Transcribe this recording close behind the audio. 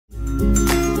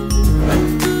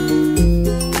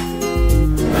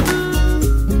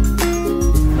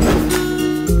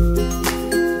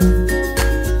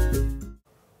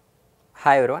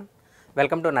Hi everyone,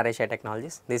 welcome to Naresh IT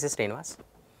Technologies. This is Srinivas.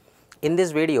 In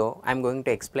this video, I am going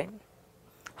to explain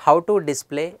how to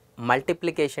display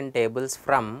multiplication tables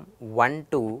from 1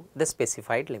 to the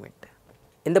specified limit.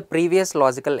 In the previous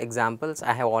logical examples,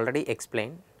 I have already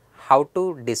explained how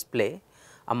to display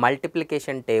a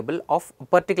multiplication table of a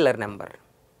particular number.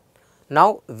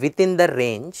 Now, within the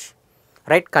range,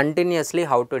 write continuously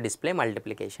how to display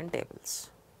multiplication tables.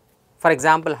 For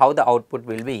example, how the output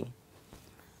will be.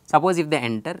 Suppose if they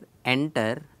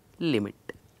enter limit.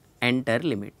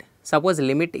 Suppose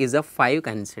limit is a 5,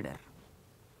 consider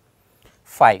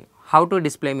 5. How to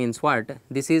display means what?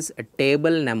 This is a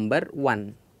table number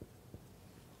 1.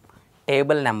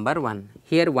 Table number 1.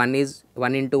 Here 1 is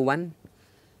 1 into 1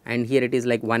 and here it is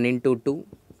like 1 into 2,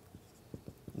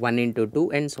 1 into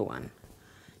 2 and so on.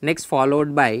 Next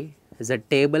followed by is a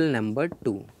table number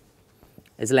 2.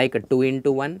 It's like a 2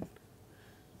 into 1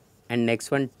 and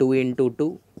next one 2 into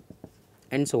 2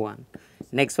 and so on.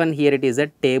 Next one here it is a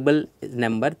table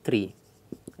number 3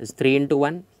 is 3 into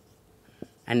 1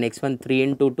 and next one 3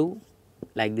 into 2,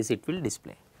 like this it will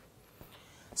display.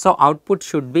 So, output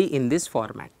should be in this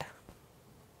format.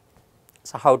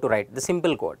 So, how to write the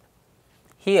simple code?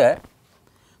 Here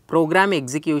program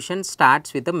execution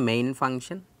starts with a main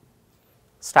function,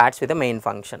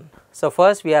 So,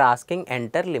 first we are asking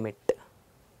enter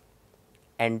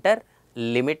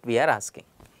limit we are asking.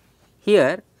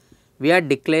 Here we are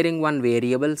declaring one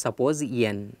variable, suppose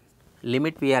n,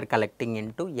 limit we are collecting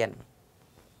into n,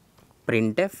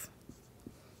 printf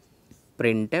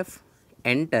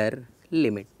enter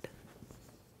limit,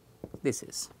 this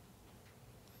is,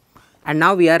 and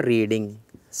now we are reading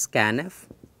scanf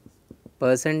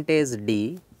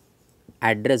 %d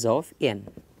address of n,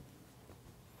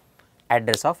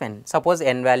 suppose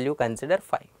n value consider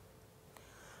 5.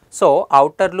 So,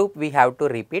 outer loop we have to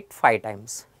repeat 5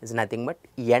 times, is nothing but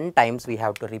n times we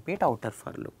have to repeat outer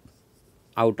for loop.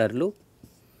 Outer loop,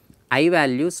 I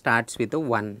value starts with a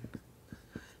 1,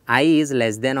 I is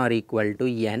less than or equal to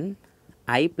n,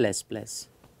 I plus plus.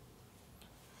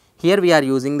 Here we are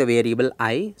using the variable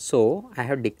I, so I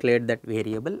have declared that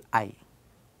variable I.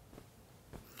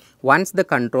 Once the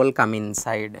control come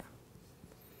inside,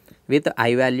 with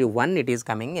I value 1 it is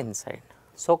coming inside.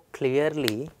 So,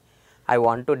 clearly I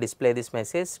want to display this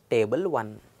message table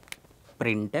 1,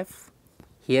 printf,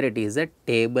 here it is a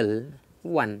table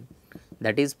 1,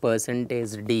 that is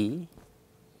 %d,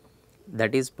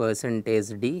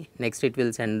 next it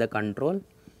will send the control,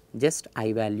 just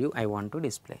I value I want to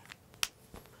display.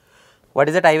 What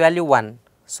is that I value 1?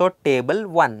 So, table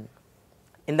 1,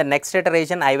 in the next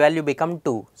iteration I value become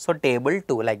 2, so table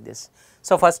 2 like this.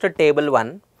 So, first table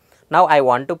 1, now I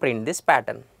want to print this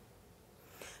pattern.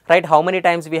 Right, how many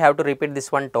times we have to repeat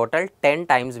this one? Total 10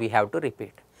 times we have to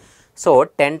repeat. So,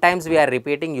 10 times we are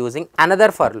repeating using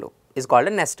another for loop, is called a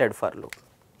nested for loop.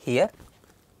 Here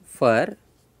for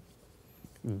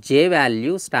j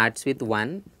value starts with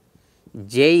 1,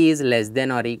 j is less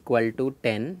than or equal to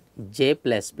 10, j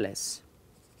plus plus.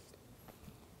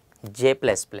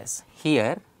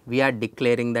 Here we are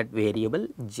declaring that variable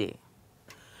j.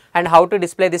 And how to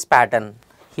display this pattern?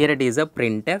 Here it is a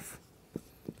printf,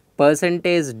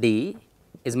 %d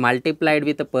is multiplied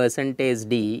with a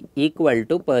 %d equal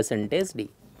to %d.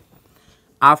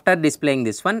 After displaying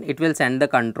this one, it will send the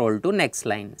control to next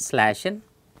line /n.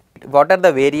 What are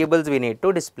the variables we need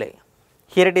to display?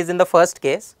 Here it is in the first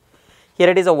case, here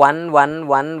it is a 1, 1,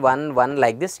 1, 1, 1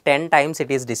 like this, 10 times it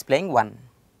is displaying 1.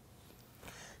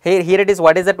 Here it is,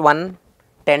 what is that 1?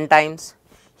 10 times,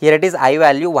 here it is I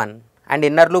value 1 and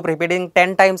inner loop repeating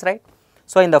 10 times, right.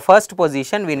 So, in the first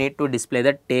position we need to display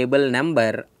the table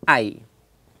number I,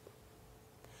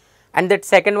 and that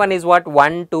second one is what?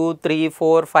 1, 2, 3,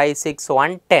 4, 5, 6, so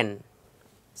on 10.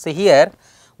 So, here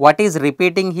what is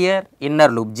repeating here? Inner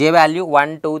loop, j value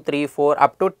 1, 2, 3, 4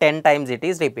 up to 10 times it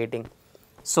is repeating.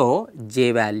 So,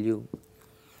 j value,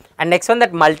 and next one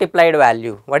that multiplied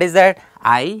value, what is that?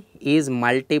 I is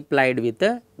multiplied with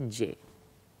a j.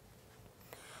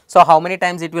 So, how many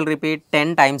times it will repeat?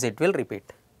 10 times it will repeat.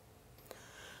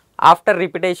 After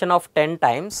repetition of 10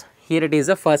 times, here it is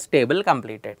a first table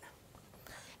completed,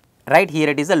 right. Here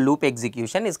it is a loop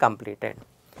execution is completed.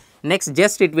 Next,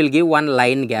 just it will give one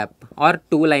line gap or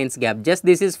 2 lines gap, just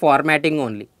this is formatting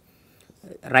only.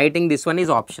 Writing this one is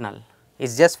optional,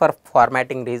 it's just for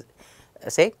formatting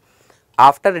say.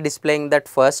 After displaying that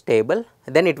first table,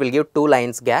 then it will give 2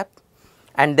 lines gap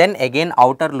and then again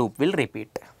outer loop will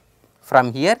repeat.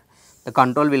 From here the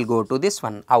control will go to this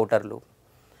one outer loop,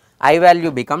 I value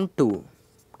become 2.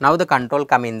 Now, the control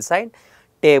come inside,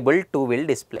 table 2 will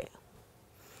display.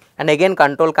 and again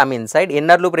control come inside,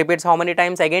 inner loop repeats how many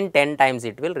times, again 10 times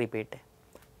it will repeat.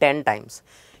 10 times.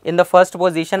 In the first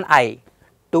position I,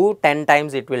 2 10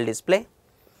 times it will display,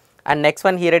 and next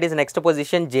one here it is next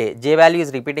position j, j value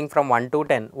is repeating from 1 to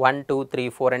 10, 1, 2, 3,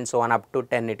 4 and so on up to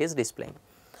 10 it is displaying.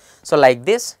 So, like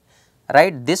this,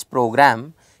 right, this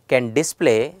program can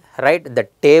display, right, the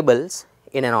tables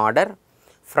in an order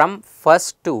from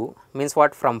first to, means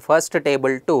what, from first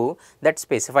table to that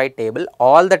specified table,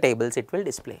 all the tables it will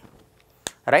display,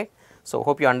 right. So,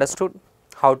 hope you understood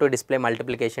how to display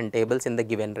multiplication tables in the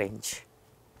given range,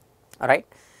 alright.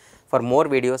 For more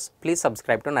videos, please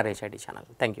subscribe to Naresh IT channel.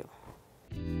 Thank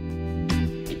you.